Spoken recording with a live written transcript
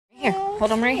Hold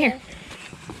them right here.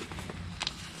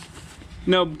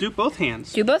 No, do both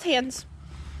hands. Do both hands.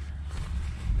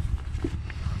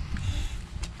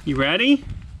 You ready?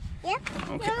 Yep.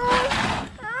 Okay.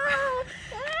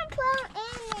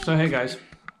 So hey guys,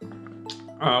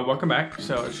 welcome back.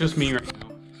 So it's just me right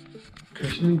now.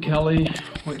 Christian and Kelly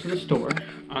went to the store.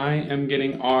 I am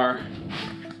getting our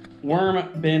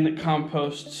worm bin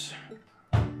composts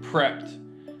prepped.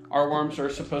 Our worms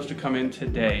are supposed to come in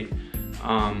today.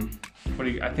 What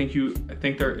do you? I think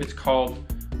it's called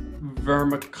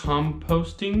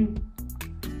vermicomposting.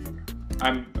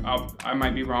 I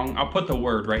might be wrong. I'll put the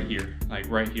word right here, like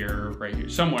right here,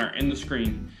 somewhere in the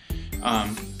screen.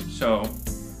 So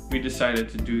we decided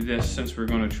to do this since we're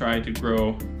going to try to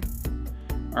grow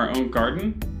our own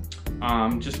garden.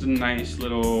 Just a nice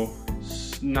little,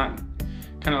 not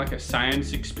kind of like a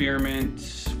science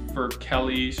experiment for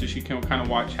Kelly, so she can kind of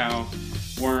watch how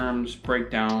worms break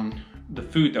down the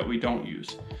food that we don't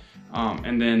use.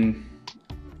 And then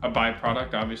a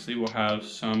byproduct, obviously, we'll have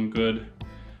some good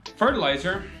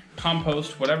fertilizer,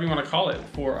 compost, whatever you want to call it,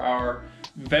 for our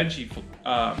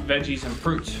veggies and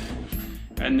fruits.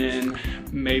 And then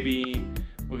maybe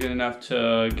we'll get enough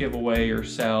to give away or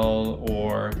sell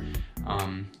or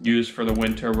use for the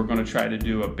winter. We're going to try to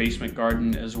do a basement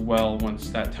garden as well once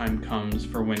that time comes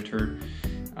for winter.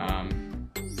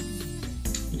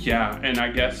 Yeah, and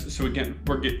I guess so. We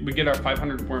get our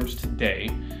 500 worms today,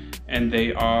 and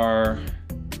they are,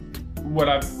 what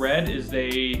I've read is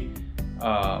they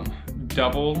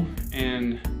double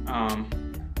in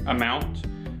amount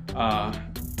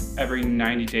every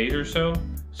 90 days or so.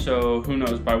 So who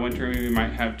knows, by winter we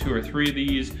might have 2 or 3 of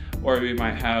these, or we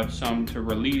might have some to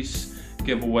release,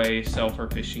 give away, sell for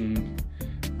fishing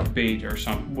bait or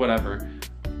whatever.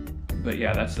 But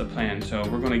yeah, that's the plan. So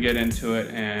we're gonna get into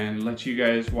it and let you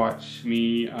guys watch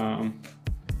me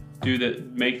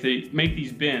make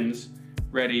these bins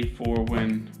ready for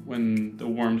when the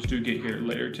worms do get here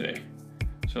later today.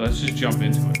 So let's just jump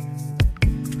into it.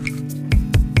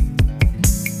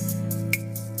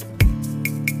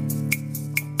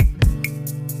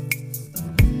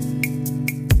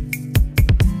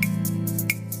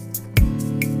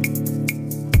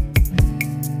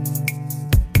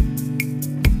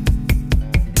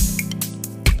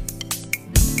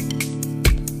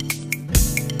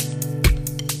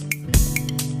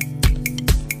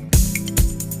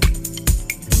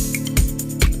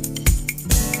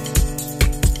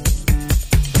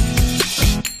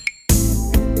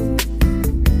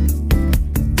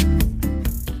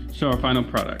 So our final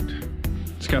product,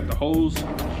 it's got the holes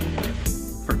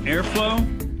for airflow,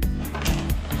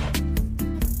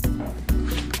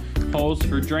 holes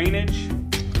for drainage.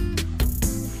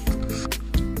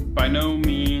 By no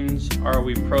means are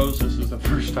we pros. This is the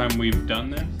first time we've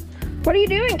done this. What are you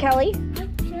doing, Kelly?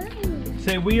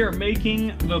 Say we are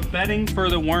making the bedding for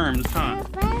the worms, huh?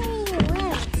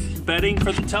 Bedding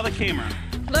for the, tell the camera.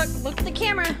 Look at the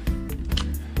camera.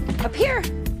 Up here.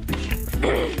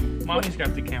 Mommy's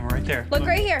got the camera right there. Look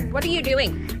right here. What are you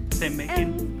doing? Say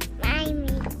making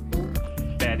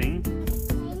bedding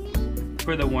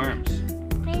for the worms.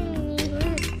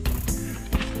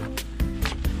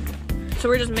 So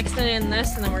we're just mixing it in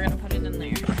this, and then we're gonna put it in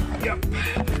there.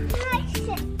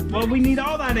 Yep. Well, we need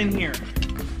all that in here.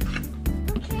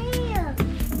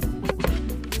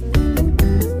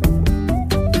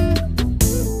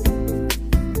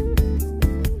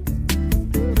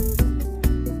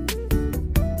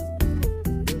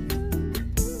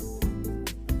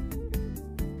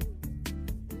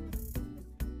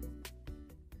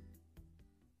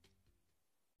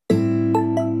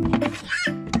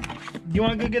 You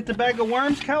want to go get the bag of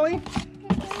worms, Kelly?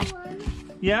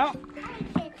 Yeah?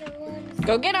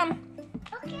 Go get them.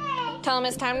 Okay. Tell them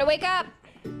it's time to wake up.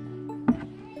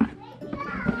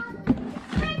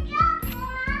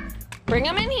 Bring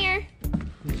them in here.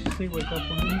 Did you say wake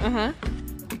up on me? Uh-huh.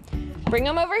 Bring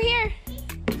them over here.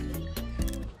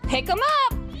 Pick them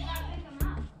up.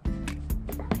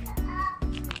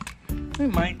 We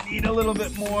might need a little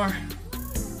bit more.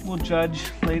 We'll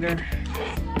judge later.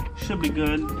 Should be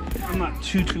good. I'm not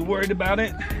too worried about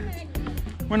it.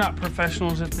 We're not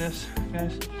professionals at this,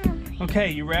 guys. Okay,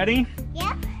 you ready?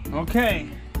 Yep. Okay.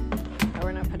 Oh,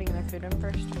 we're not putting their food in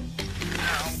first.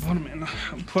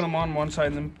 Put them on one side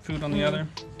and then food on the other.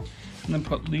 And then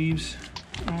put leaves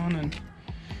on. And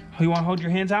you want to hold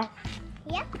your hands out?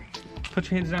 Yep. Put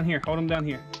your hands down here. Hold them down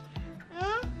here.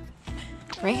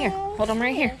 Right here. Hold them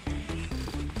right here.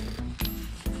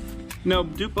 No,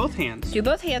 do both hands. Do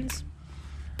both hands.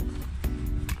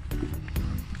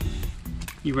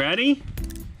 You ready?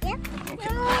 Yep. Okay.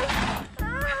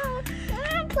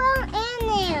 Put in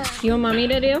there. You want mommy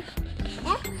to do?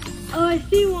 Oh, I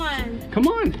see one. Come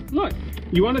on, look.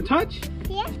 You want to touch?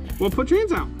 Yeah. Well, put your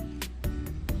hands out.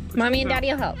 Mommy and Daddy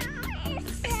will help.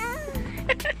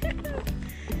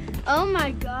 Oh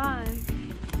my god.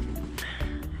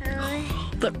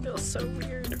 That feels so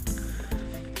weird.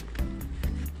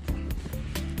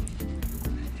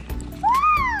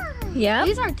 Yeah.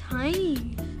 These are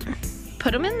tiny.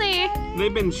 Put them in there.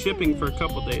 They've been shipping for a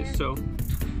couple days, so.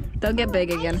 They'll get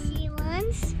big I again. see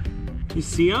ones. You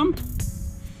see them?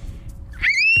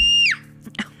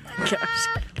 Gosh.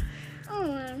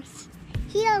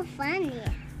 He's funny.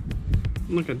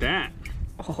 Look at that.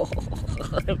 Oh,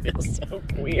 that feels so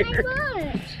weird.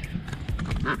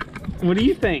 What do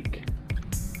you think?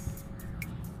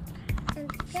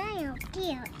 It's very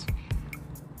cute.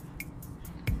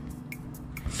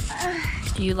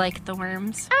 Do you like the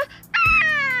worms?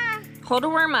 Hold a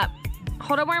worm up.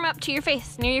 Hold a worm up to your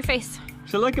face, near your face.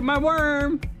 So look at my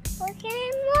worm. Look at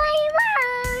my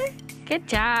worm. Good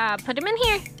job. Put them in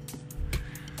here.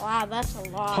 Wow, that's a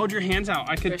lot. Hold your hands out.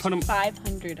 I could There's put them.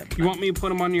 500 of them. You want me to put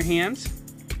them on your hands?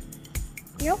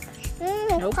 Nope.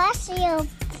 Nope. You.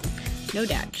 No,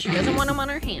 Dad. She doesn't want them on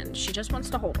her hands. She just wants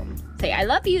to hold them. Say, I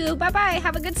love you. Bye-bye.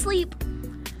 Have a good sleep.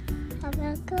 I'm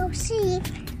gonna go see.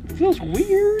 It feels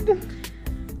weird.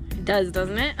 It does,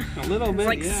 doesn't it? A little bit, It's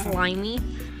like yeah. slimy.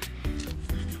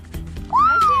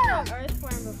 I've seen an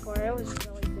earthworm before. It was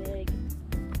really big.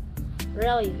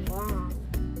 Really long.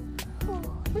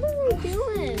 What are we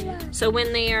doing? So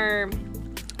when they are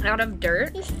out of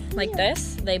dirt, like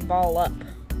this, they ball up.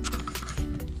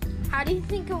 How do you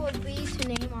think it would be to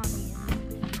name all these?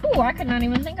 Oh, I could not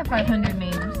even think of 500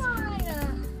 names.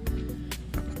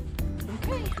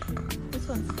 Okay. This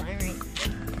one's slimy.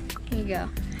 Here you go.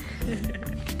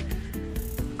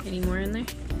 Any more in there?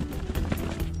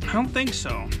 I don't think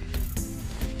so.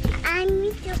 I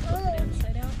need to hold.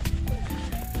 Inside out.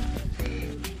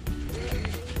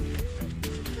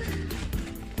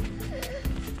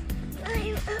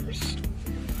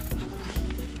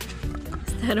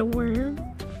 Is that a worm?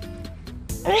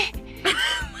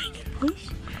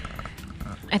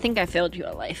 I think I failed you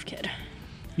at life, kid.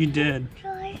 You did.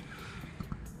 Try.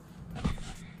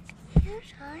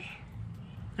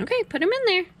 Okay, put him in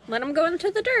there. Let him go into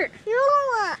the dirt.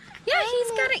 No. Yeah,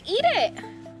 he's gotta eat it.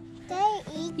 They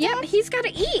eat Yep, he's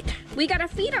gotta eat. We gotta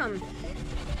feed him.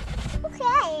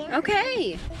 Okay.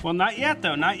 Okay. Well, not yet,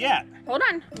 though. Not yet. Hold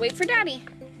on. Wait for Daddy.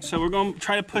 So we're going to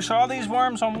try to push all these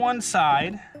worms on one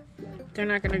side. They're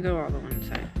not gonna go all the one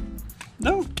side.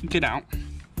 No, get out.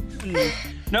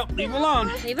 Nope, leave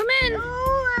alone. Leave him in.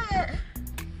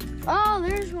 Oh,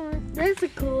 there's one. There's a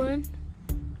cool one.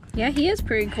 Yeah, he is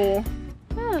pretty cool.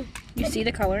 Oh. You see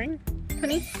the coloring,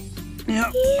 honey?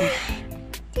 Yep.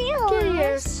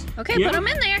 Yes. Okay, Yeah. put them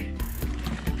in there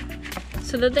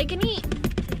so that they can eat.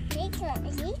 They can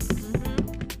eat.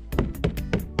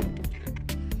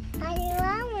 I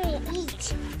want to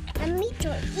eat. I need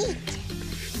to eat.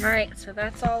 All right, so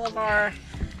that's all of our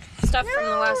stuff from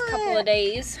the last couple of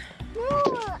days.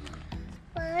 No.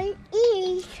 I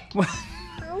eat.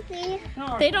 Okay.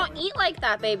 They don't eat like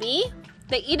that, baby.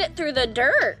 They eat it through the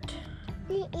dirt.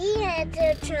 He eat at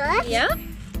the truck. Yeah?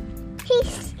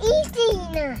 He's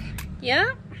eating.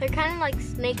 Yeah? They're kind of like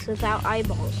snakes without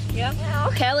eyeballs. Yep.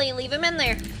 Kelly, leave him in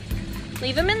there.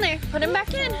 Leave him in there. Put him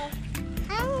back in.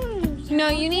 No,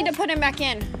 you need to put him back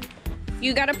in.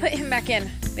 You gotta put him back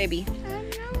in, baby.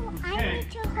 I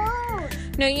need to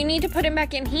hold. No, you need to put him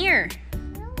back in here.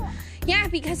 No. Yeah,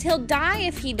 because he'll die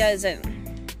if he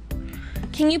doesn't.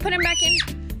 Can you put him back in?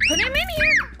 Put him in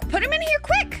here. Put him in here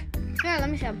quick. Here, let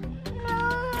me see him.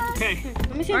 Okay.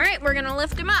 Let me see All him. right, we're gonna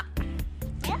lift him up.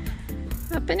 Yeah.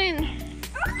 Up and in.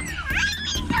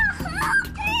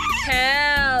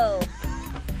 Hell.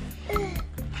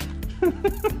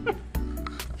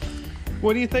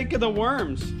 What do you think of the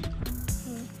worms?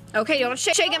 Okay, don't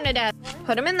shake him to death.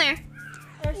 Put him in there.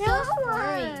 They're so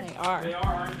squirmy. They are. They are,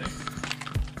 aren't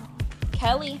they?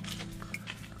 Kelly.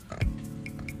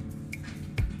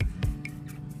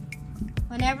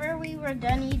 Whenever we were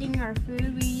done eating our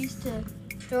food, we used to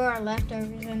throw our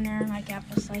leftovers in there, like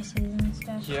apple slices and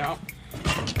stuff. Yeah.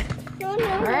 No, no.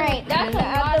 All right, that's There's a lot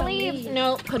add the of leaves. leaves.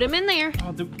 No, put him in there.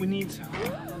 Oh, we need some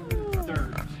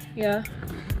dirt. Yeah.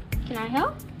 Can I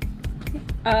help?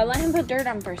 Let him put dirt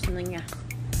on first and then yeah.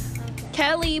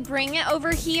 Kelly, bring it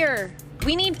over here.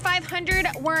 We need 500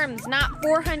 worms, not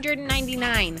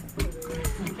 499.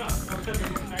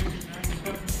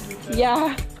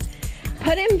 Yeah.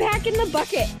 Put him back in the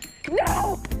bucket.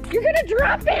 No! You're gonna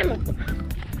drop him!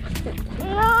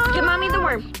 No. Give mommy the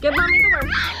worm. Give mommy the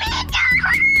worm.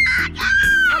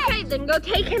 Okay, then go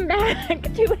take him back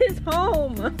to his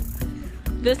home.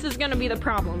 This is gonna be the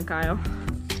problem, Kyle.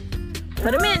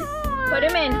 Put him in. Put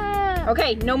him in.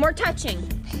 Okay, no more touching.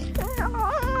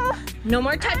 No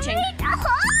more touching.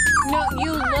 No,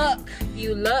 you look.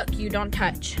 You look. You don't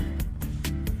touch.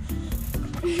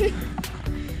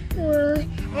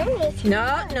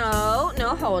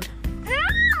 No, hold.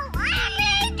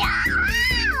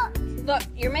 Look,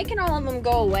 you're making all of them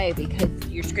go away because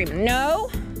you're screaming. No.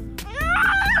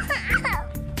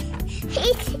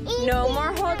 No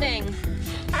more holding.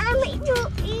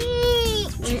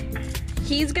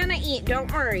 He's gonna eat, don't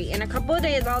worry. In a couple of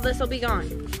days, all this will be gone.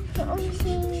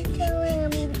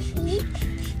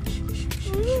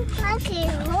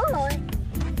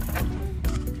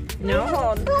 No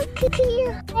hold.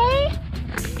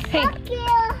 Hey.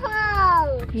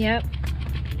 Yep.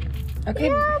 Okay.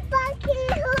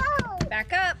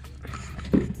 Back up.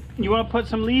 You want to put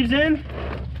some leaves in?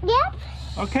 Yep.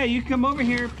 Okay, you come over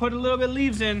here, put a little bit of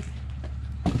leaves in.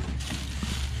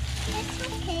 It's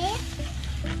okay.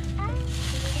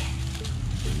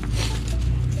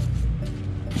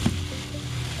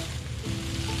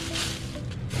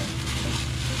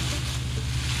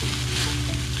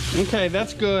 Okay,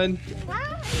 that's good. Mom,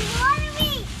 water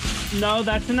me. No,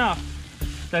 that's enough.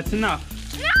 That's enough.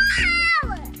 No!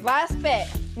 Last bit.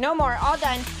 No more. All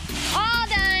done. All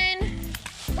done.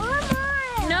 One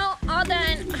more. No, all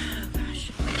done. Oh,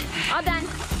 gosh. All done.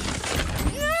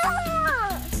 No!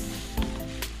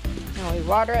 Now we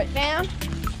water it down.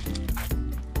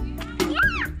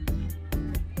 Yeah.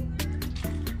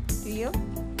 Do you?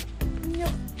 No.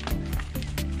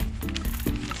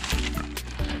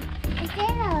 Is it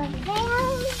a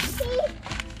fancy?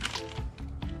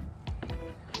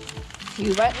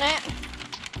 You wetting it?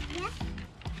 Yeah.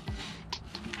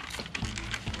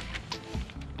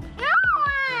 No!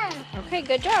 Okay,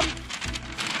 good job.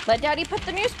 Let Daddy put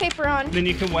the newspaper on. Then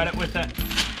you can wet it with that.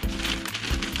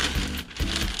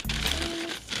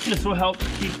 This will help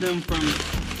keep them from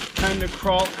trying to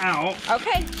crawl out.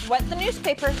 Okay, wet the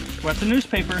newspaper. Wet the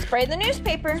newspaper. Spray the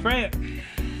newspaper. Spray it.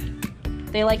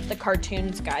 They like the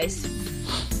cartoons, guys.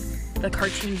 The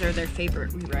cartoons are their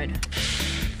favorite, we read.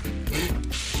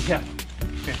 Yeah.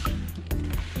 Okay.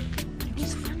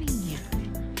 It's funny.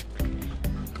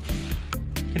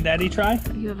 Can Daddy try?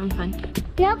 Are you having fun?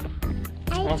 Yep.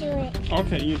 I do it.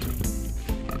 Okay, you do.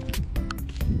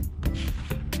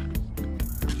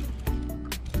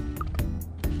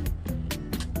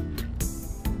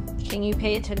 Can you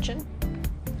pay attention?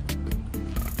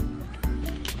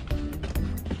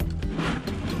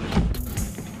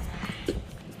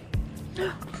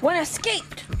 One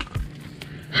escaped!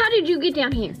 How did you get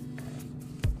down here?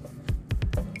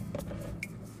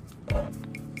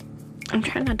 I'm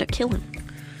trying not to kill him.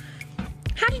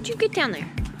 How did you get down there?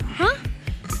 Huh?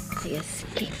 The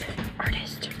escape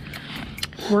artist.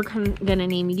 We're gonna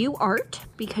name you Art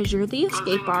because you're the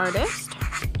escape artist.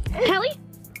 Kelly?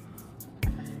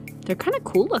 They're kind of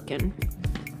cool looking.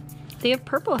 They have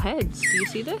purple heads. Do you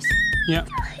see this? Yeah.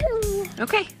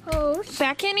 Okay. Hose.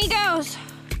 Back in he goes.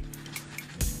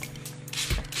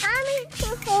 I need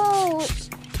to hose.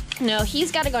 No,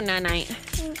 he's got to go night-night.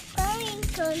 I'm going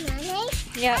to nanny.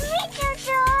 Yeah. I need to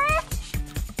do it.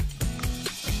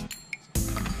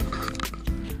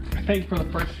 I think for the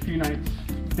first few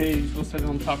days, we'll set it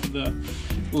on top of the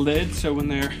lid so when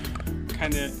they're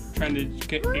kind of trying to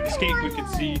escape, we can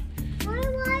see. What do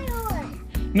I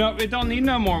do? No, it don't need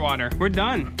no more water. We're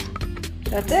done.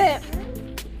 That's it.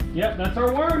 Yep, that's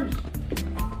our worms.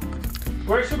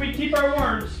 Where should we keep our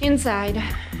worms? Inside.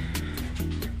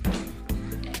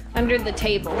 Under the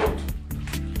table.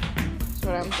 That's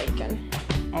what I'm thinking.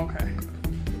 Okay.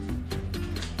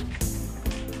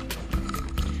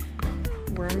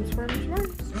 Worms, worms,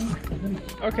 worms.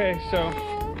 Okay, so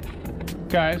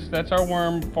guys, that's our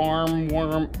worm farm,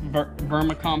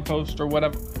 vermicompost or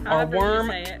whatever.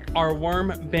 Our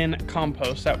worm bin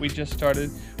compost that we just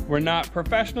started. We're not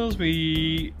professionals.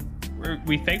 We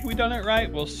think we done it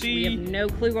right. We'll see. We have no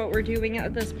clue what we're doing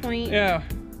at this point. Yeah,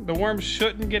 the worms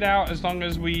shouldn't get out as long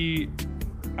as we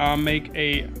make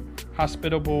a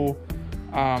hospitable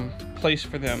place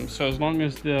for them. So as long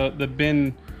as the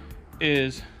bin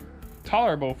is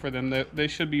tolerable for them, they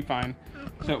should be fine.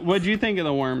 So what do you think of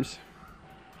the worms?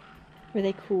 Were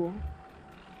they cool?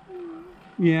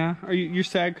 Yeah, you're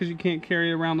sad because you can't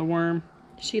carry around the worm?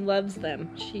 She loves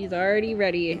them. She's already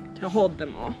ready to hold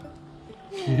them all.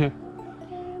 Yeah.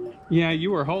 Yeah,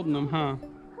 you were holding them, huh?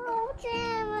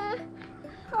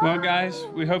 Well, guys,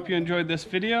 we hope you enjoyed this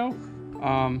video.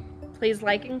 Please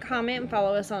like and comment and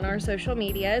follow us on our social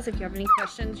medias. If you have any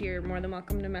questions, you're more than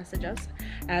welcome to message us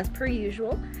as per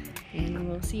usual. And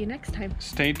we'll see you next time.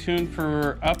 Stay tuned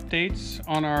for updates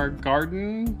on our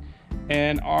garden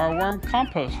and our worm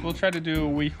compost. We'll try to do a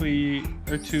weekly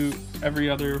or two, every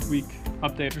other week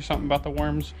update or something about the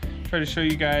worms. Try to show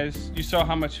you guys. You saw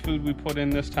how much food we put in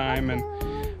this time, and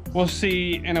we'll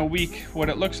see in a week what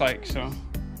it looks like. So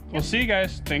we'll see you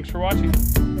guys. Thanks for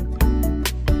watching.